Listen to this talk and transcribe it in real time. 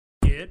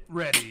Get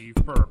ready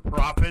for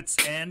Prophets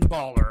and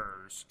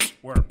Ballers,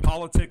 where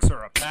politics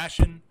are a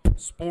passion,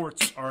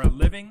 sports are a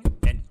living,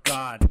 and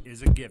God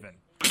is a given.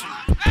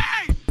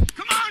 Hey!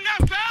 Come on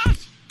now,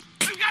 fellas!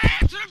 We've got to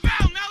answer the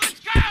bell. Now let's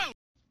go!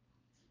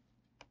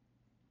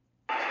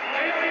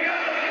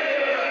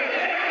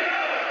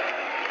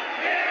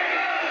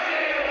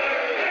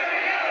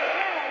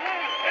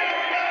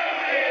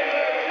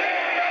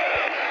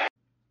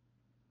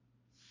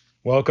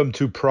 Welcome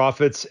to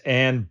Prophets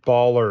and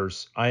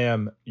Ballers. I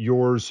am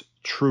yours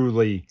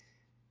truly,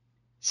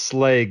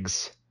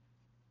 Slegs,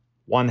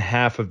 one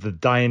half of the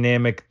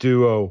dynamic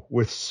duo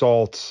with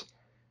Salts,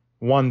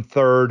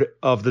 1/3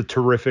 of the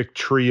terrific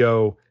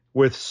trio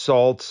with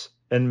Salts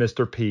and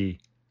Mr. P.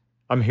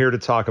 I'm here to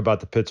talk about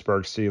the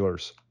Pittsburgh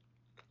Steelers.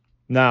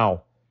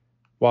 Now,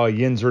 while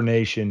Yinzer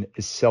Nation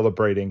is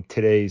celebrating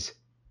today's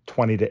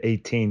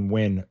 20-18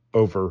 win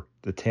over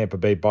the Tampa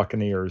Bay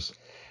Buccaneers,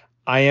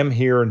 I am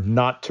here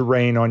not to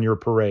rain on your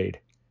parade,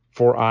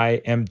 for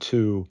I am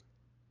too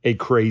a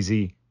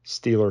crazy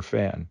Steeler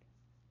fan.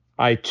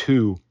 I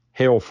too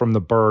hail from the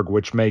Berg,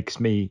 which makes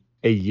me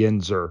a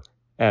Yinzer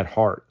at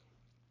heart.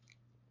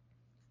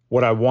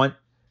 What I want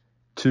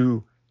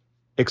to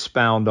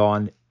expound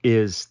on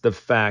is the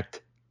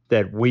fact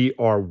that we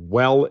are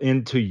well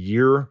into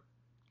year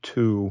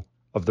 2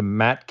 of the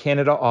Matt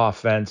Canada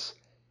offense,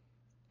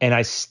 and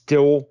I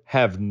still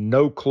have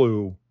no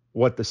clue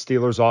what the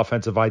Steelers'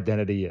 offensive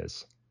identity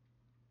is.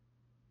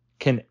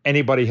 Can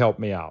anybody help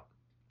me out?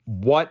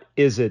 What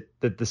is it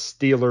that the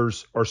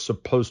Steelers are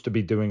supposed to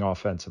be doing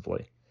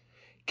offensively?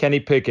 Kenny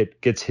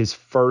Pickett gets his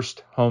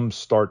first home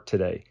start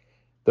today.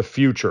 The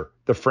future,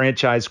 the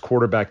franchise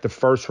quarterback, the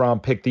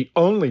first-round pick, the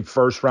only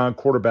first-round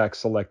quarterback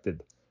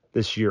selected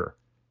this year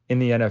in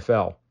the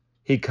NFL.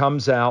 He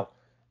comes out,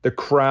 the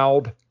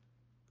crowd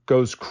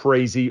goes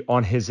crazy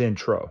on his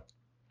intro.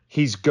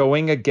 He's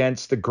going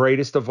against the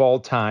greatest of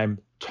all time,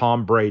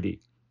 Tom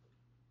Brady.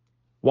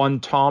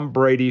 One Tom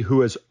Brady who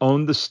has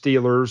owned the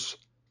Steelers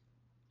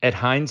at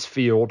Heinz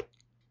Field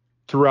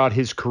throughout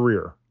his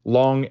career,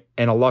 long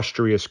and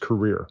illustrious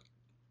career.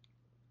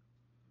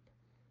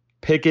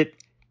 Pickett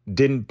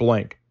didn't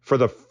blink. For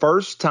the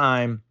first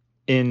time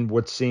in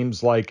what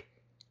seems like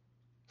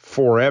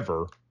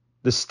forever,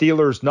 the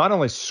Steelers not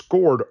only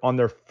scored on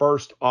their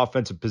first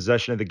offensive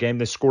possession of the game,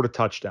 they scored a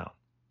touchdown.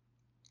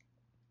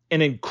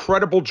 An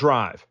incredible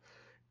drive.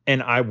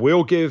 And I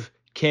will give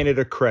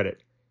Canada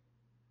credit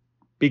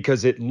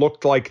because it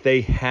looked like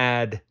they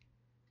had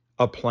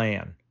a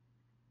plan.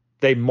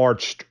 They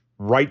marched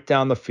right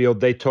down the field.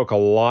 They took a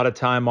lot of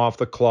time off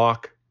the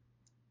clock.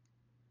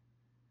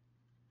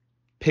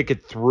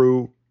 Pickett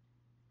threw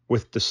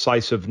with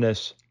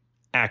decisiveness,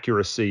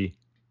 accuracy.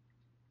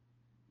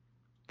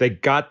 They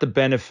got the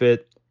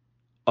benefit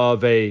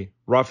of a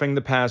roughing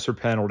the passer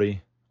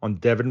penalty on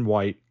Devin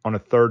White on a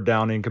third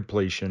down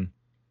incompletion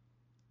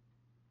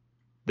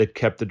that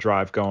kept the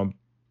drive going.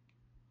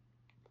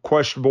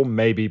 Questionable,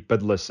 maybe,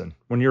 but listen,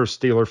 when you're a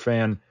Steeler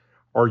fan,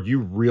 are you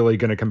really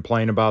going to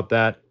complain about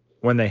that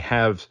when they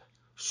have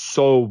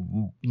so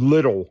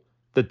little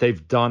that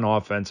they've done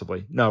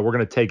offensively? No, we're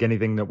going to take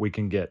anything that we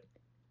can get.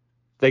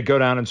 They go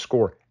down and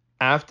score.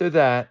 After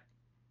that,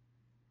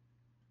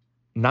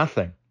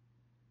 nothing.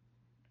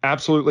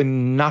 Absolutely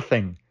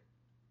nothing.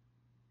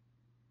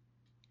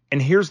 And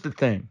here's the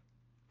thing.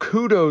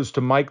 Kudos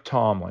to Mike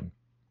Tomlin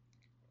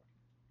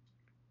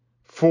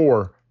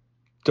for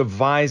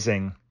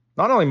devising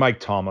not only Mike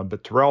Tomlin,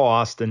 but Terrell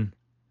Austin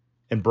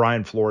and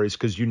Brian Flores,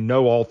 because you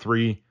know all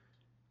three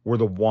were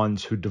the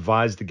ones who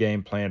devised the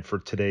game plan for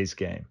today's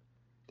game.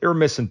 They were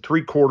missing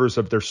 3/4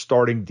 of their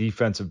starting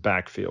defensive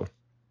backfield.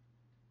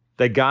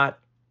 They got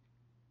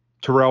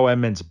Terrell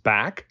Edmunds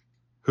back,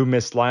 who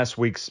missed last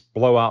week's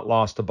blowout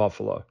loss to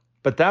Buffalo.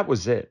 But that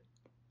was it.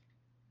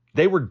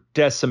 They were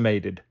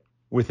decimated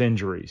with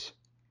injuries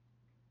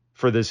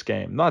for this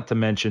game, not to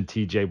mention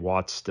TJ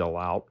Watt's still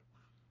out,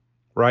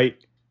 right?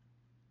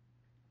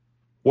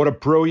 What a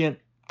brilliant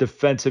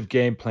defensive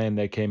game plan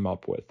they came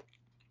up with.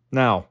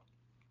 Now,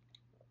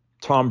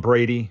 Tom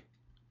Brady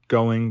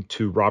going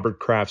to Robert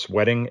Kraft's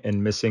wedding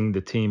and missing the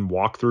team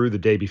walkthrough the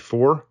day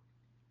before,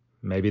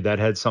 maybe that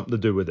had something to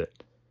do with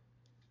it.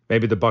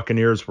 Maybe the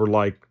Buccaneers were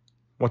like,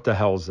 what the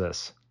hell is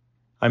this?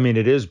 I mean,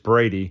 it is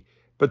Brady,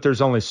 but there's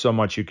only so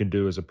much you can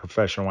do as a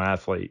professional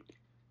athlete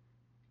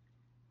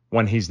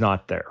when he's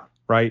not there,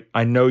 right?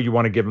 I know you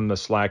want to give him the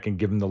slack and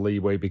give him the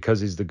leeway because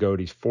he's the GOAT.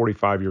 He's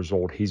 45 years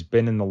old. He's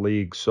been in the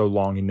league so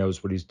long, he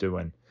knows what he's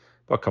doing.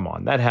 But come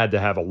on, that had to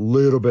have a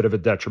little bit of a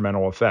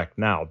detrimental effect.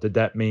 Now, did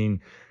that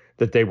mean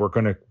that they were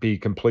going to be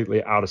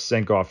completely out of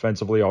sync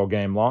offensively all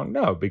game long?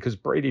 No, because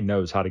Brady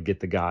knows how to get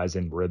the guys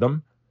in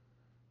rhythm.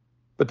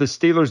 But the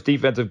Steelers'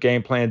 defensive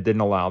game plan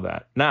didn't allow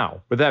that.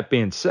 Now, with that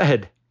being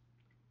said,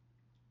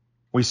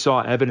 we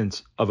saw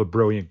evidence of a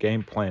brilliant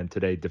game plan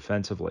today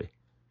defensively.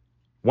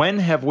 When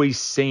have we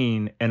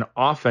seen an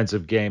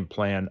offensive game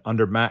plan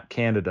under Matt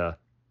Canada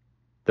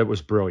that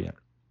was brilliant?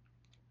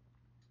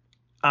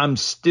 I'm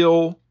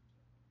still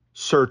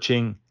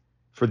searching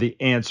for the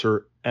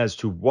answer as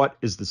to what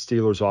is the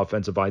Steelers'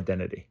 offensive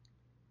identity.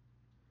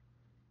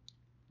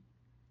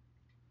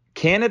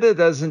 Canada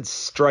doesn't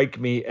strike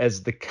me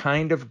as the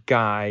kind of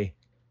guy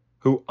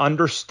who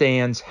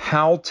understands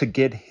how to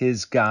get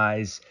his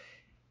guys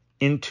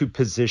into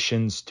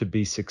positions to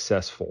be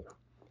successful.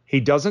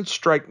 He doesn't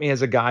strike me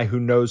as a guy who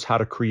knows how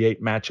to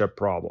create matchup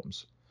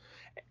problems.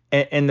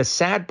 And the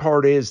sad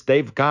part is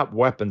they've got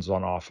weapons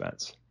on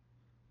offense.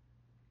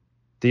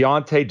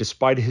 Deontay,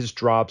 despite his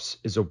drops,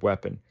 is a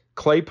weapon.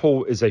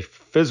 Claypool is a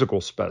physical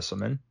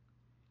specimen.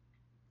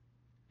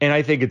 And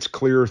I think it's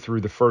clear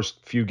through the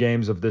first few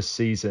games of this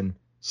season,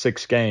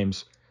 6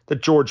 games,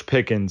 that George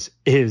Pickens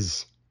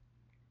is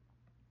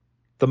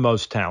the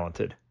most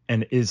talented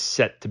and is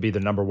set to be the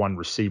number 1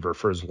 receiver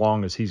for as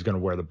long as he's going to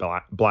wear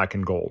the black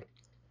and gold.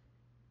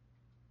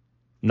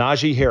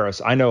 Najee Harris,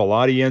 I know a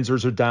lot of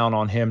Yinzers are down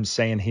on him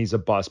saying he's a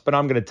bust, but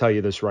I'm going to tell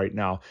you this right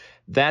now.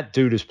 That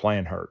dude is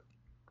playing hurt.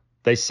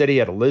 They said he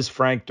had a Liz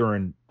Frank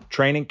during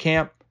training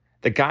camp.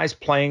 The guy's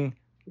playing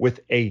with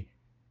a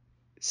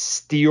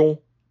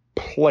steel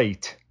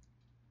plate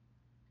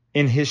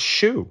in his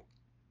shoe.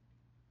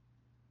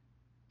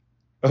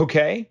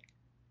 Okay?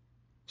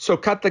 So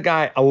cut the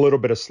guy a little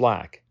bit of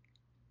slack.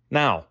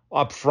 Now,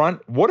 up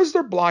front, what is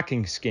their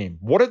blocking scheme?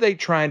 What are they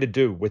trying to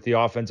do with the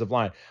offensive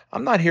line?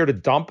 I'm not here to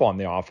dump on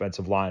the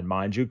offensive line,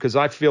 mind you, because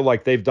I feel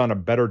like they've done a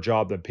better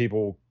job than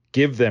people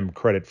give them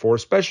credit for,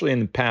 especially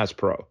in the pass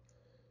pro.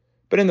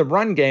 But in the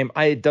run game,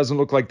 it doesn't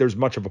look like there's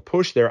much of a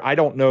push there. I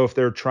don't know if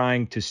they're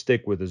trying to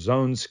stick with a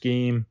zone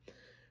scheme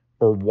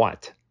or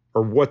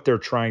what they're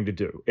trying to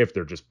do. If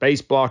they're just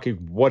base blocking,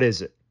 what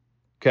is it?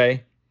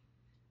 Okay?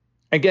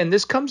 Again,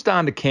 this comes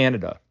down to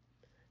Canada.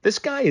 This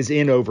guy is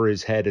in over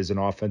his head as an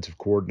offensive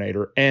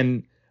coordinator,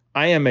 and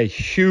I am a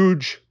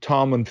huge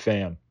Tomlin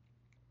fan.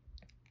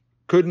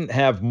 Couldn't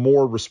have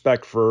more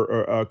respect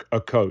for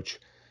a coach.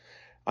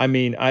 I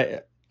mean,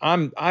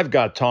 I've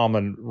got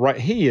Tomlin right.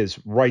 He is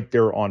right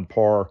there on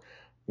par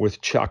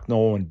with Chuck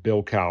Noll and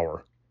Bill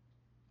Cowher.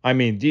 I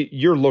mean,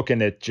 you're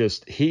looking at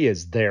just he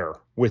is there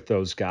with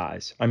those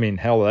guys. I mean,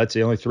 hell, that's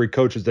the only 3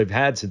 coaches they've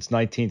had since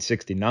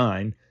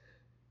 1969.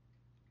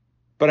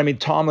 But I mean,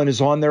 Tomlin is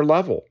on their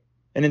level.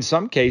 And in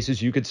some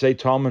cases, you could say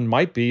Tomlin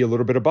might be a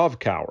little bit above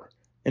Cowher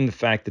in the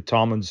fact that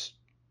Tomlin's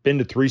been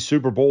to 3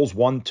 Super Bowls,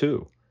 won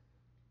 2.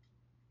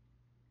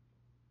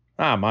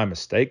 My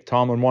mistake.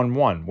 Tomlin won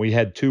 1. We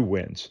had 2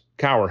 wins.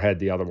 Cowher had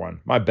the other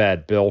one. My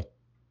bad, Bill.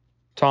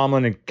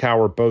 Tomlin and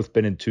Cowher both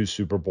been in 2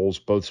 Super Bowls,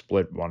 both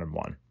split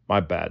 1-1. My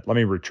bad. Let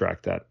me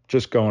retract that.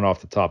 Just going off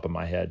the top of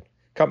my head.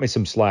 Cut me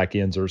some slack,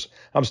 Yinzers.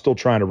 I'm still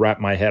trying to wrap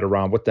my head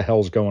around what the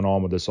hell's going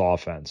on with this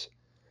offense.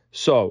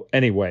 So,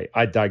 anyway,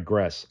 I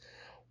digress.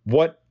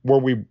 What were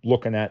we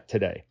looking at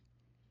today?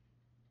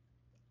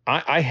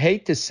 I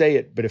hate to say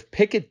it, but if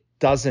Pickett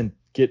doesn't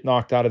get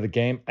knocked out of the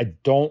game, I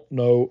don't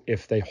know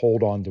if they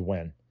hold on to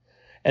win.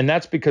 And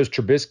that's because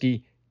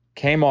Trubisky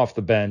came off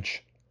the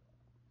bench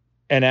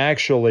and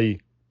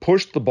actually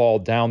pushed the ball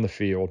down the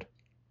field,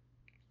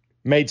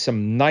 made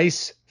some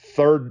nice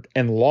 3rd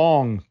and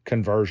long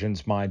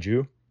conversions, mind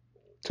you,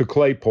 to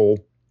Claypool,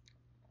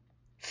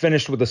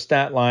 finished with a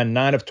stat line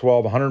 9 of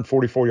 12,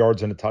 144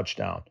 yards and a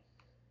touchdown.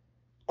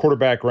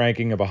 Quarterback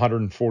ranking of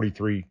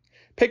 143.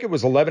 Pickett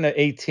was 11 of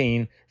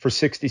 18 for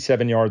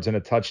 67 yards and a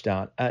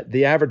touchdown.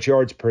 The average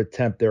yards per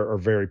attempt there are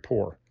very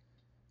poor.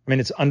 I mean,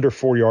 it's under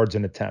 4 yards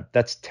an attempt.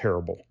 That's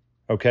terrible.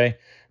 Okay?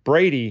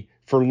 Brady,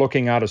 for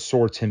looking out of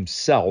sorts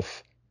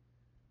himself,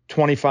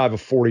 25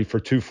 of 40 for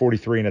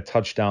 243 and a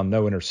touchdown,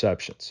 no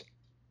interceptions.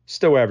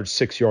 Still averaged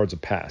 6 yards a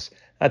pass.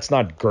 That's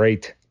not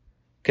great.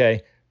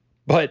 Okay?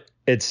 But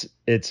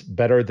it's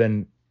better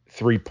than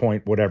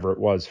 3-point whatever it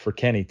was for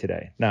Kenny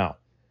today. Now,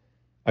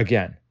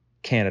 again,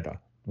 Canada,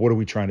 what are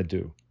we trying to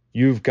do?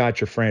 You've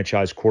got your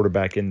franchise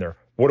quarterback in there.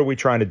 What are we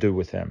trying to do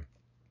with him?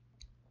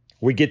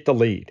 We get the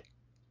lead.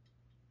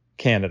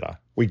 Canada,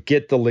 we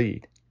get the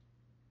lead.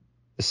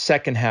 The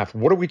second half,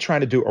 what are we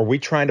trying to do? Are we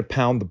trying to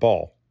pound the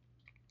ball?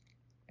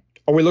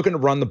 Are we looking to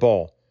run the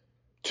ball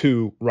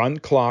to run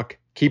clock,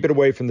 keep it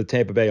away from the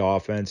Tampa Bay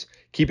offense,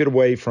 keep it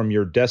away from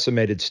your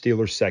decimated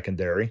Steelers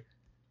secondary?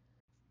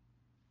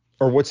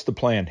 Or what's the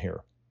plan here?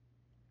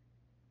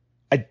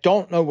 I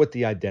don't know what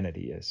the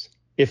identity is.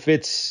 If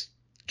it's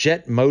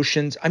jet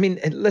motions, I mean,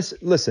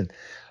 listen,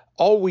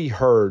 all we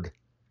heard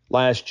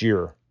last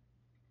year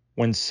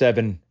when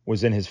Seven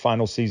was in his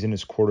final season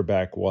as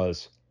quarterback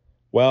was,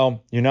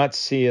 well, you're not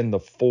seeing the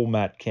full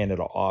Matt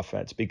Canada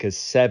offense because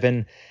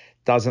Seven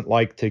doesn't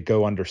like to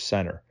go under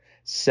center.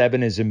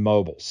 Seven is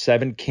immobile.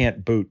 Seven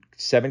can't boot.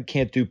 Seven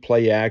can't do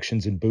play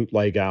actions and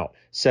bootleg out.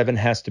 Seven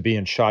has to be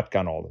in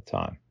shotgun all the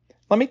time.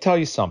 Let me tell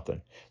you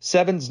something.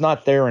 Seven's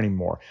not there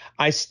anymore.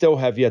 I still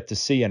have yet to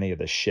see any of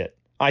this shit.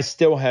 I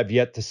still have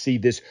yet to see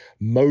this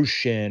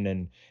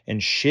motion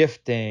and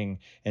shifting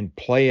and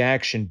play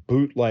action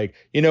bootleg.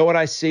 You know what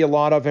I see a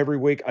lot of every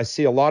week? I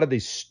see a lot of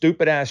these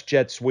stupid ass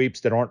jet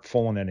sweeps that aren't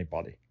fooling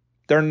anybody.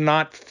 They're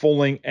not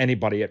fooling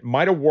anybody. It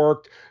might have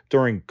worked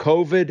during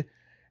COVID,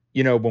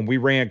 you know, when we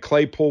ran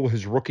Claypool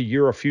his rookie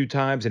year a few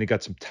times and he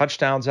got some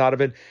touchdowns out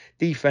of it.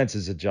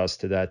 Defenses adjust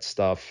to that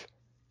stuff.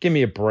 Give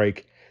me a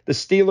break. The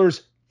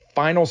Steelers'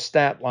 final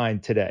stat line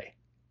today,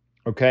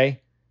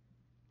 Okay?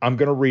 I'm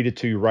going to read it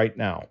to you right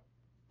now.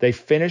 They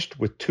finished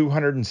with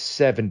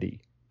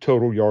 270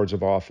 total yards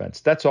of offense.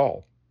 That's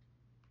all.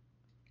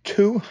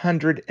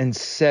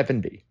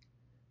 270.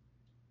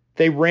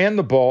 They ran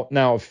the ball.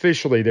 Now,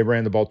 officially, they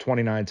ran the ball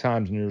 29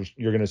 times, and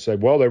you're going to say,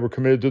 well, they were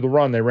committed to the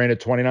run. They ran it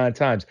 29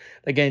 times.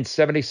 They gained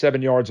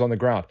 77 yards on the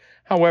ground.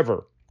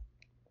 However,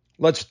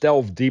 let's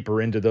delve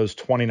deeper into those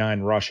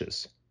 29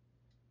 rushes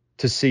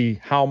to see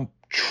how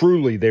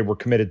truly they were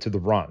committed to the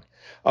run.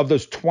 Of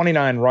those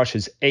 29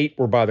 rushes, 8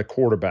 were by the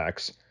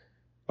quarterbacks.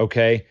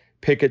 Okay?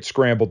 Pickett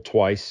scrambled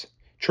twice.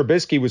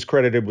 Trubisky was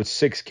credited with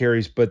 6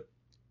 carries, but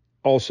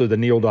also the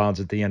kneel downs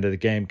at the end of the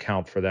game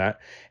count for that.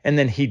 And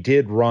then he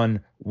did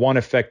run one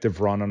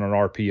effective run on an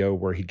RPO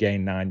where he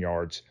gained 9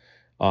 yards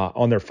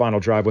on their final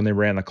drive when they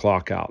ran the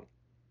clock out.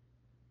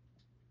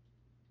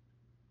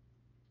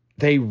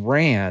 They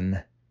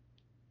ran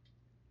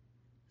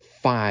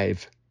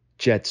 5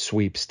 jet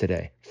sweeps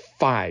today.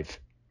 5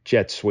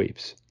 jet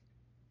sweeps.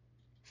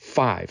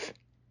 5.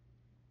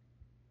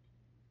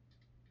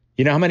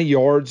 You know how many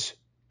yards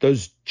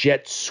those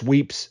jet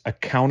sweeps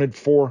accounted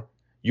for?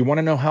 You want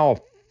to know how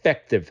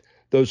effective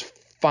those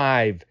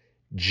 5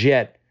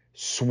 jet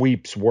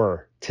sweeps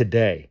were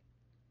today?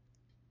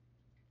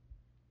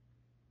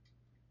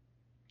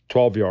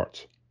 12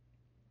 yards.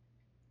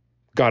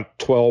 Got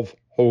 12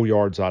 whole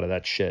yards out of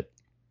that shit.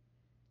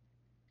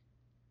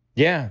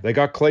 Yeah, they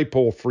got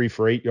Claypool free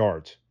for 8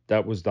 yards.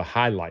 That was the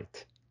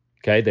highlight.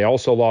 Okay, they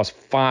also lost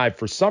 5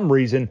 for some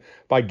reason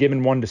by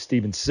giving one to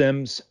Steven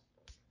Sims.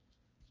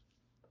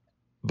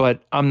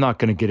 But I'm not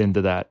going to get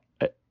into that.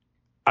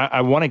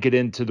 I want to get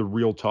into the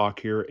real talk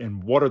here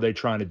and what are they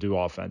trying to do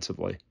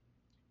offensively.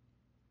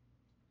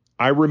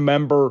 I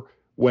remember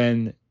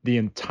when the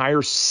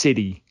entire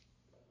city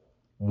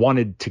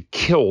wanted to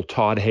kill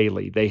Todd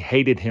Haley. They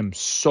hated him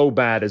so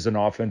bad as an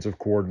offensive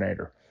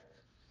coordinator.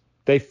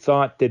 They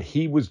thought that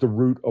he was the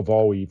root of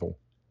all evil.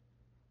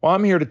 Well,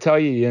 I'm here to tell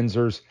you,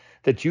 Yinzers,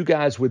 that you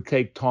guys would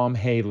take Tom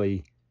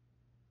Haley.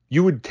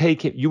 You would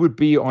take it. You would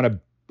be on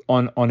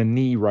a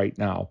knee right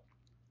now,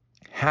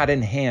 hat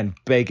in hand,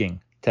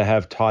 begging to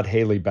have Todd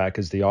Haley back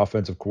as the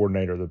offensive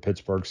coordinator of the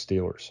Pittsburgh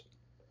Steelers.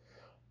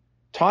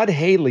 Todd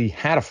Haley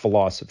had a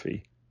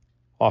philosophy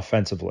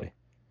offensively.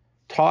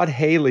 Todd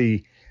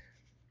Haley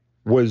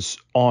was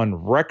on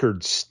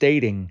record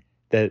stating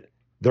that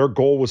their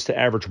goal was to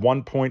average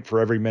 1 point for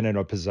every minute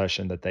of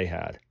possession that they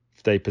had.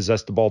 If they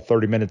possessed the ball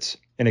 30 minutes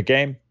in a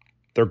game,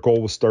 their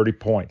goal was 30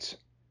 points.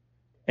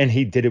 And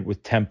he did it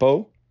with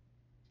tempo.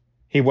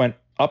 He went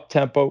up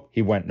tempo.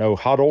 He went no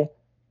huddle.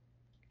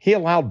 He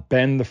allowed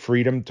Ben the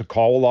freedom to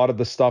call a lot of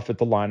the stuff at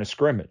the line of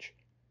scrimmage.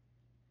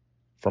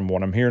 From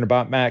what I'm hearing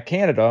about Matt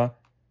Canada,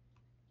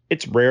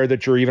 it's rare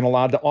that you're even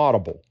allowed to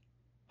audible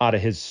out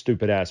of his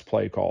stupid-ass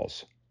play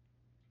calls.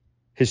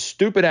 His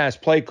stupid-ass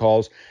play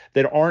calls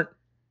that aren't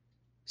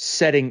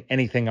setting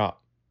anything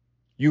up.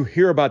 You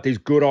hear about these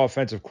good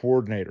offensive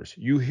coordinators.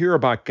 You hear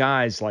about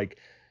guys like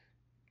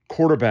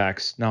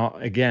quarterbacks. Now,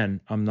 again,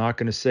 I'm not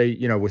going to say,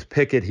 with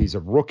Pickett, he's a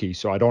rookie,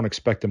 so I don't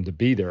expect him to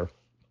be there.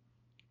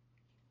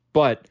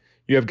 But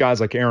you have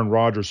guys like Aaron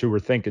Rodgers who are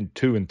thinking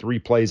 2 and 3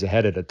 plays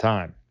ahead at a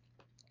time.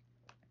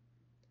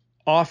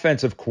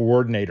 Offensive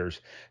coordinators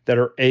that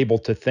are able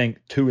to think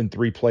 2 and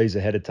 3 plays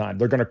ahead of time.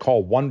 They're going to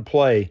call one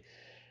play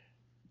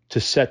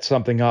to set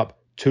something up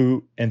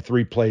 2 and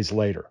 3 plays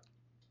later.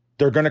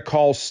 They're going to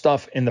call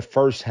stuff in the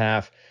first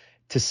half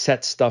to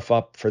set stuff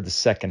up for the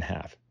second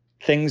half.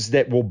 Things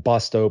that will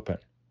bust open.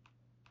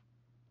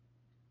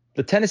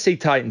 The Tennessee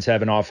Titans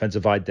have an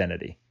offensive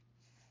identity.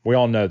 We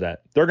all know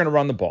that. They're going to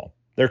run the ball.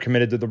 They're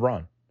committed to the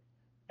run.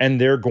 And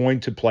they're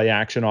going to play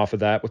action off of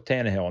that with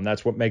Tannehill. And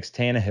that's what makes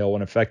Tannehill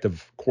an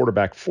effective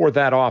quarterback for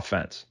that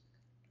offense,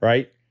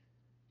 right?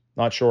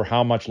 Not sure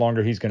how much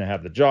longer he's going to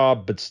have the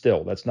job, but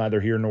still, that's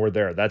neither here nor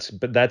there. That's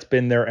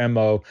been their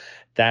MO.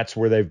 That's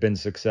where they've been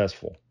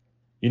successful.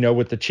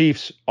 What the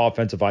Chiefs'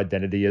 offensive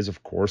identity is,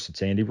 of course,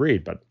 it's Andy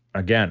Reid. But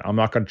again, I'm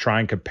not going to try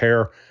and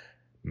compare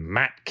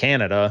Matt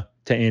Canada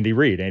to Andy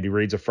Reid. Andy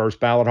Reid's a first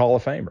ballot Hall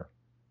of Famer.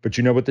 But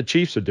you know what the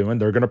Chiefs are doing?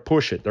 They're going to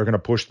push it. They're going to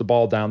push the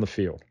ball down the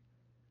field.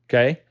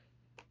 Okay?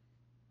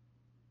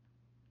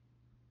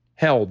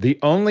 Hell, the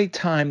only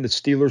time the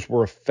Steelers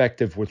were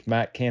effective with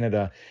Matt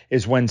Canada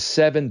is when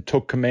Seven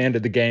took command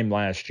of the game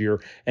last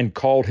year and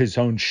called his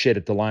own shit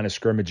at the line of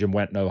scrimmage and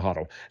went no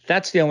huddle.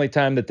 That's the only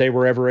time that they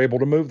were ever able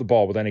to move the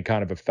ball with any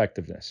kind of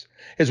effectiveness,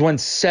 is when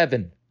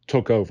Seven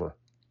took over.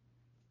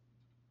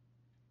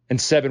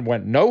 And Seven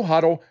went no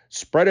huddle,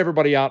 spread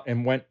everybody out,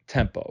 and went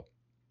tempo.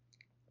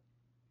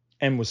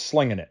 And was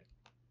slinging it.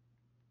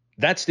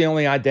 That's the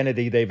only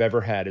identity they've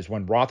ever had, is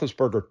when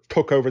Roethlisberger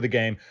took over the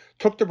game,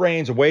 took the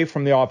reins away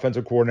from the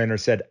offensive coordinator,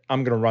 and said,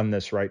 I'm going to run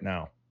this right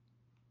now.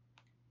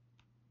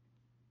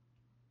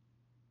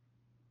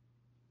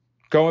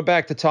 Going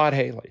back to Todd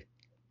Haley,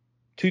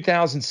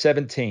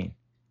 2017,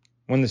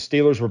 when the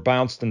Steelers were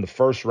bounced in the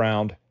first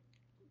round,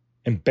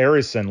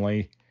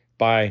 embarrassingly,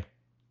 by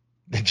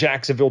the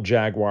Jacksonville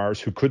Jaguars,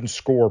 who couldn't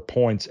score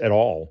points at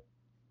all.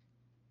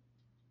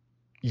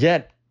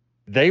 Yet,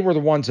 They were the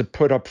ones that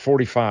put up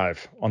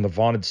 45 on the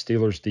vaunted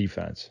Steelers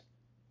defense.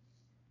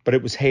 But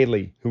it was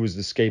Haley who was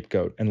the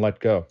scapegoat and let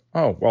go.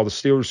 Oh, well, the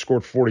Steelers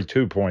scored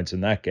 42 points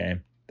in that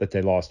game that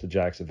they lost to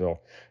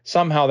Jacksonville.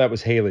 Somehow that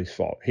was Haley's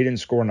fault. He didn't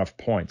score enough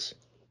points.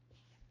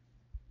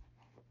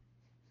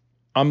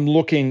 I'm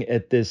looking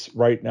at this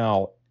right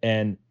now,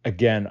 and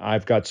again,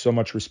 I've got so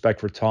much respect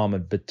for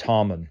Tomlin, but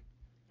Tomlin,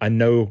 I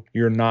know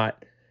you're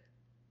not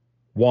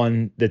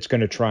one that's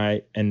going to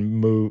try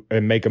and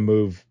make a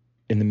move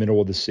in the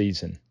middle of the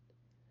season.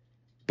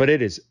 But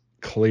it is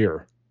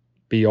clear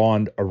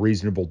beyond a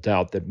reasonable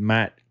doubt that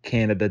Matt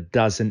Canada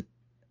doesn't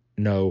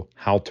know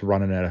how to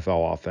run an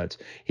NFL offense.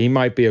 He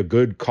might be a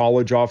good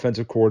college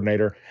offensive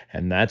coordinator,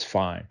 and that's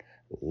fine.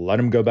 Let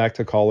him go back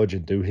to college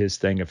and do his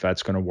thing if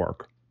that's going to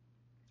work.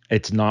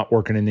 It's not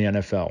working in the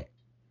NFL.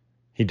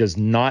 He does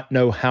not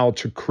know how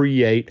to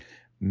create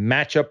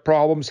matchup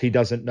problems. He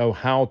doesn't know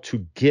how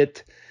to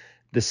get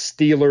the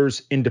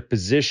Steelers into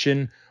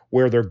position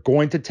where they're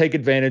going to take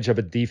advantage of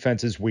a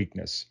defense's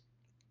weakness.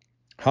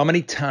 How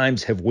many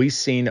times have we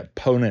seen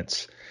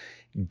opponents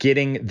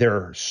getting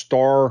their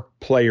star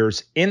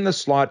players in the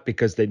slot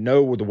because they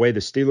know the way the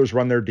Steelers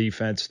run their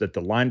defense that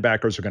the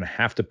linebackers are going to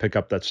have to pick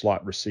up that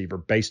slot receiver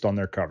based on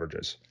their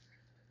coverages?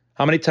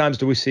 How many times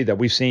do we see that?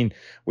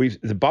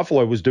 The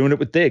Buffalo was doing it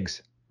with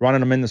Diggs, running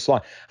them in the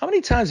slot. How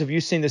many times have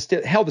you seen the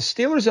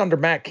Steelers under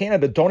Matt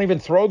Canada don't even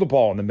throw the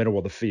ball in the middle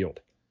of the field,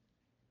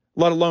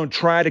 let alone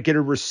try to get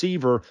a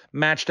receiver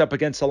matched up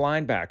against a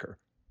linebacker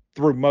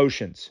through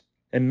motions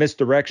and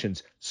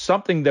misdirections,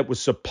 something that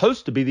was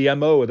supposed to be the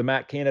MO of the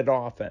Matt Canada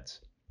offense.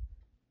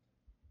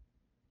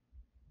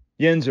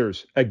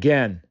 Yinzers,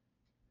 again,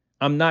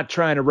 I'm not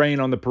trying to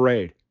rain on the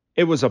parade.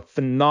 It was a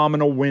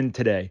phenomenal win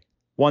today,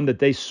 one that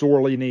they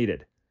sorely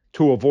needed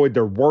to avoid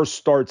their worst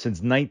start since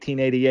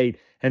 1988.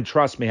 And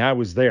trust me, I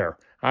was there.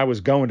 I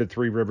was going to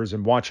Three Rivers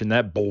and watching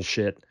that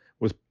bullshit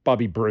with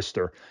Bubby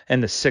Brister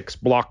and the 6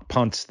 block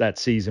punts that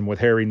season with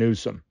Harry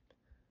Newsome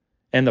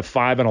and the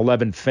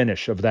 5-11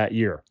 finish of that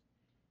year.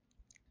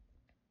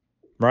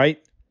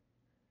 Right?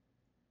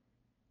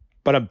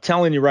 But I'm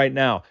telling you right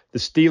now, the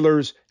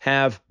Steelers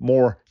have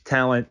more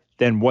talent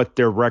than what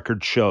their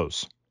record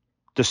shows,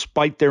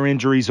 despite their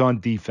injuries on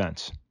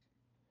defense.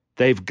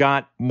 They've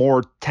got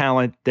more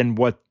talent than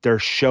what they're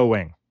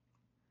showing.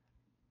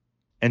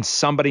 And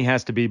somebody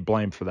has to be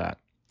blamed for that.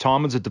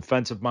 Tomlin's a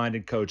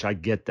defensive-minded coach. I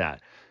get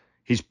that.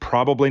 He's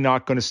probably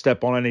not going to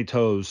step on any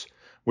toes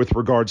with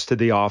regards to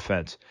the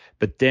offense.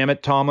 But damn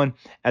it, Tomlin,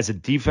 as a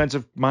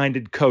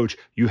defensive-minded coach,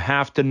 you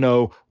have to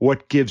know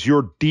what gives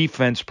your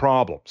defense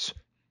problems.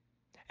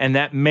 And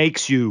that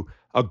makes you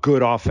a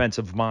good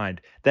offensive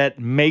mind. That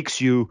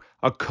makes you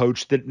a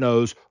coach that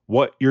knows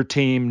what your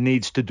team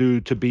needs to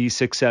do to be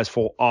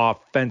successful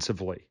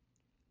offensively.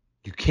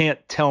 You can't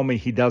tell me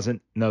he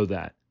doesn't know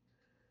that.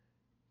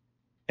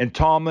 And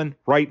Tomlin,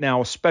 right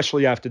now,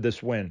 especially after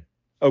this win,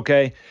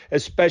 okay,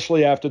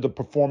 especially after the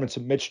performance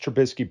that Mitch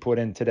Trubisky put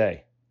in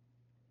today,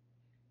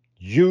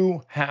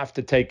 you have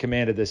to take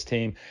command of this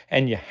team,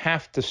 and you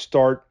have to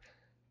start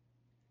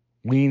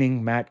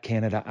weaning Matt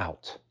Canada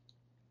out.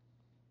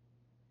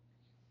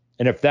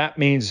 And if that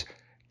means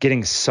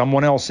getting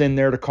someone else in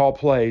there to call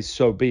plays,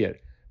 so be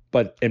it.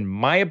 But in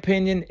my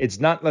opinion, it's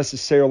not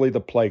necessarily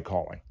the play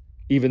calling,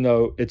 even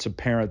though it's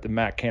apparent that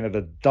Matt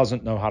Canada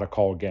doesn't know how to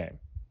call a game.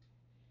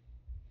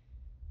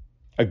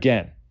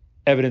 Again,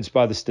 evidenced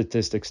by the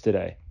statistics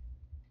today.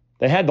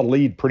 They had the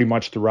lead pretty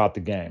much throughout the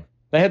game.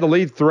 They had the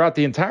lead throughout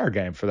the entire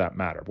game, for that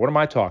matter. What am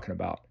I talking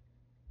about?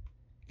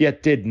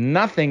 Yet did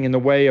nothing in the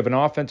way of an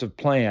offensive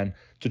plan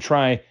to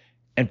try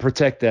and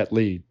protect that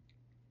lead.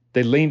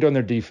 They leaned on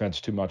their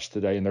defense too much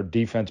today, and their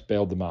defense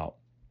bailed them out.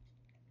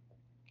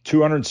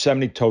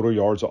 270 total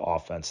yards of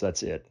offense,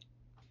 that's it.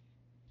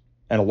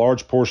 And a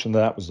large portion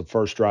of that was the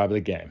first drive of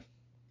the game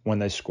when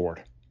they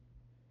scored.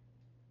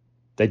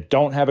 They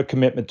don't have a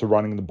commitment to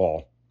running the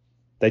ball.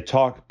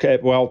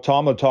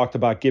 Tomlin talked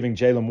about giving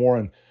Jaylen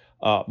Warren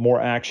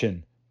more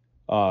action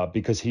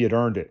because he had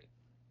earned it.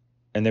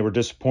 And they were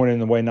disappointed in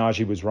the way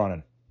Najee was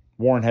running.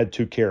 Warren had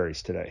 2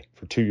 carries today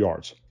for 2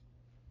 yards.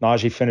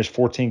 Najee finished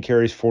 14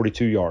 carries,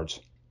 42 yards.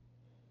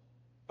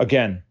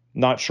 Again,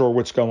 not sure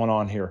what's going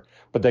on here,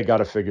 but they got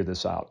to figure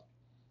this out.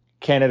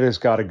 Canada's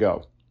got to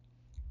go.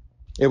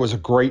 It was a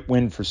great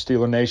win for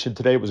Steeler Nation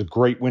today. It was a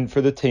great win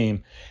for the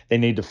team. They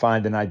need to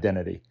find an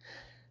identity.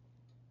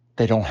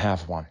 They don't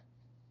have one.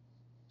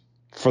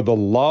 For the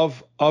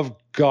love of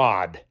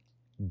God,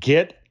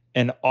 get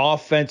an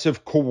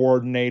offensive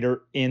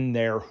coordinator in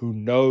there who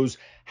knows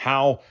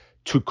how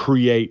to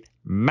create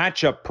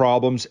matchup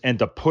problems and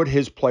to put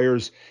his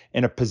players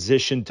in a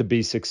position to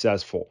be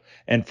successful.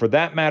 And for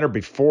that matter,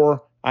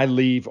 before I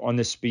leave on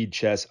this speed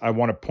chess, I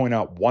want to point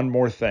out one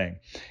more thing,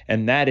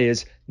 and that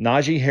is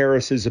Najee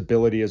Harris's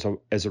ability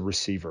as a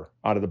receiver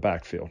out of the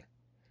backfield.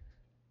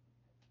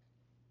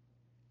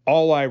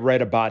 All I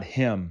read about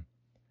him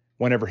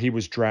whenever he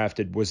was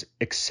drafted was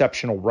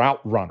exceptional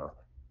route runner,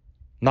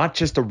 not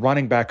just a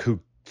running back who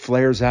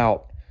flares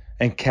out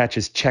and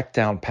catches check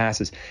down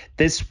passes.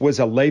 This was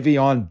a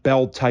Le'Veon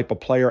Bell type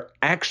of player.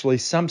 Actually,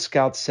 some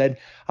scouts said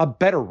a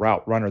better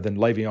route runner than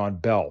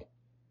Le'Veon Bell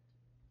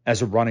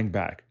as a running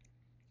back.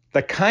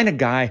 The kind of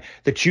guy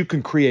that you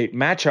can create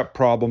matchup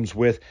problems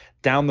with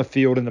down the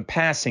field in the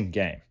passing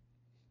game.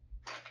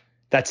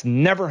 That's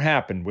never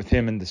happened with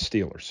him and the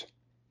Steelers.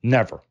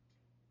 Never.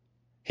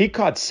 He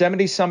caught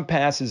 70-some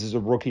passes as a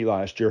rookie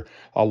last year.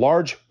 A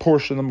large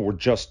portion of them were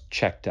just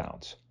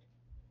checkdowns.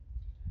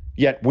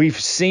 Yet we've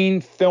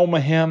seen film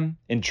of him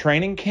in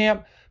training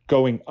camp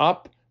going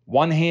up,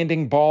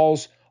 one-handing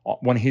balls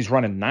when he's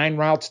running 9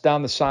 routes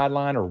down the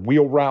sideline or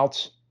wheel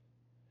routes.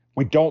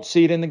 We don't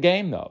see it in the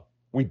game, though.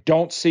 We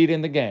don't see it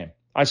in the game.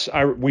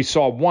 We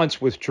saw once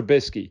with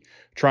Trubisky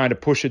trying to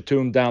push it to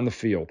him down the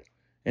field.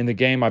 In the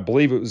game, I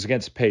believe it was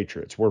against the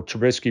Patriots, where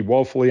Trubisky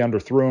woefully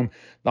underthrew him.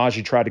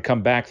 Najee tried to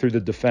come back through the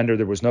defender.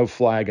 There was no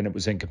flag, and it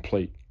was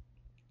incomplete.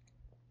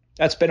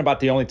 That's been about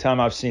the only time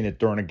I've seen it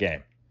during a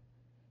game.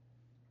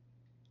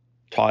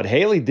 Todd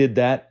Haley did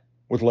that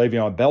with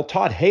Le'Veon Bell.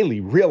 Todd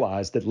Haley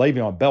realized that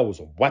Le'Veon Bell was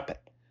a weapon.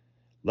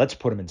 Let's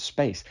put him in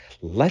space.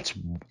 Let's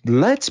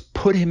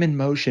put him in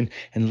motion,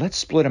 and let's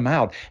split him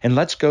out, and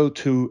let's go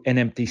to an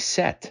empty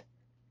set.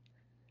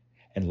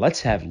 And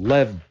let's have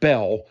Lev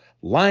Bell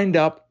lined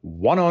up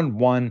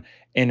one-on-one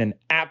in an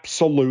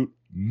absolute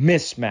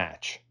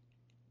mismatch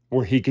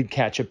where he could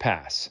catch a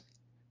pass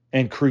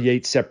and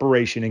create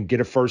separation and get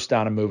a first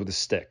down and move the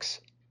sticks.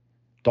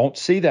 Don't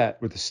see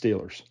that with the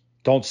Steelers.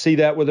 Don't see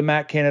that with the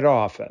Matt Canada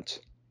offense.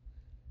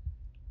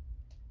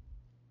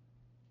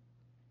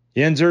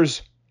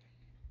 Yinzers,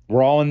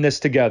 we're all in this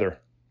together.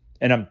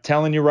 And I'm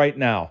telling you right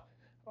now,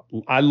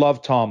 I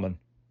love Tomlin,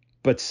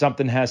 but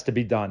something has to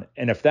be done.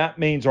 And if that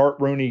means Art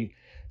Rooney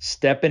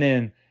stepping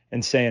in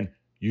and saying,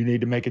 you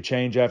need to make a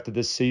change after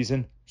this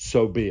season,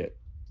 so be it.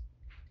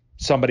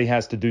 Somebody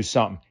has to do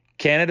something.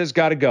 Canada's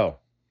got to go.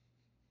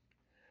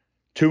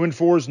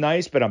 2-4 is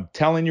nice, but I'm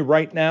telling you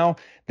right now,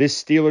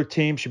 this Steeler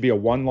team should be a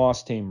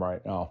one-loss team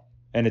right now.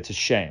 And it's a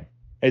shame.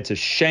 It's a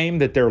shame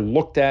that they're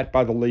looked at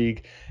by the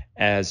league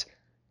as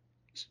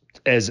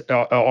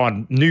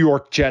on New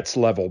York Jets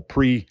level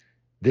pre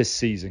this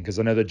season, because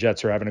I know the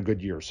Jets are having a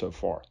good year so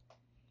far.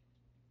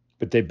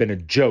 But they've been a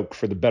joke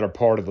for the better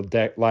part of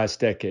the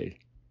last decade.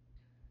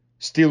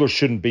 Steelers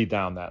shouldn't be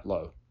down that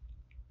low.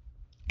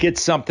 Get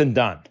something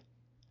done.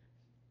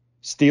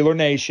 Steeler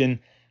Nation,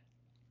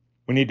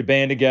 we need to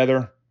band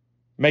together,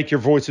 make your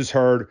voices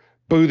heard,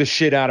 boo the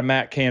shit out of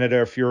Matt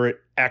Canada if you're at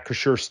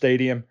Acrisure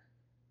Stadium.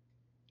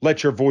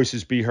 Let your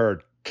voices be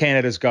heard.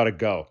 Canada's got to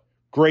go.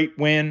 Great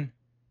win.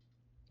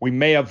 We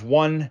may have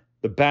won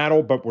the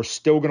battle, but we're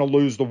still going to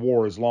lose the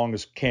war as long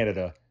as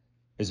Canada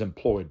is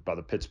employed by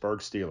the Pittsburgh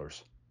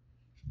Steelers.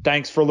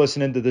 Thanks for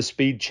listening to the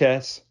Speed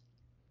Chess.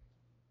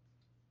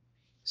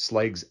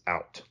 Slags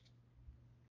out.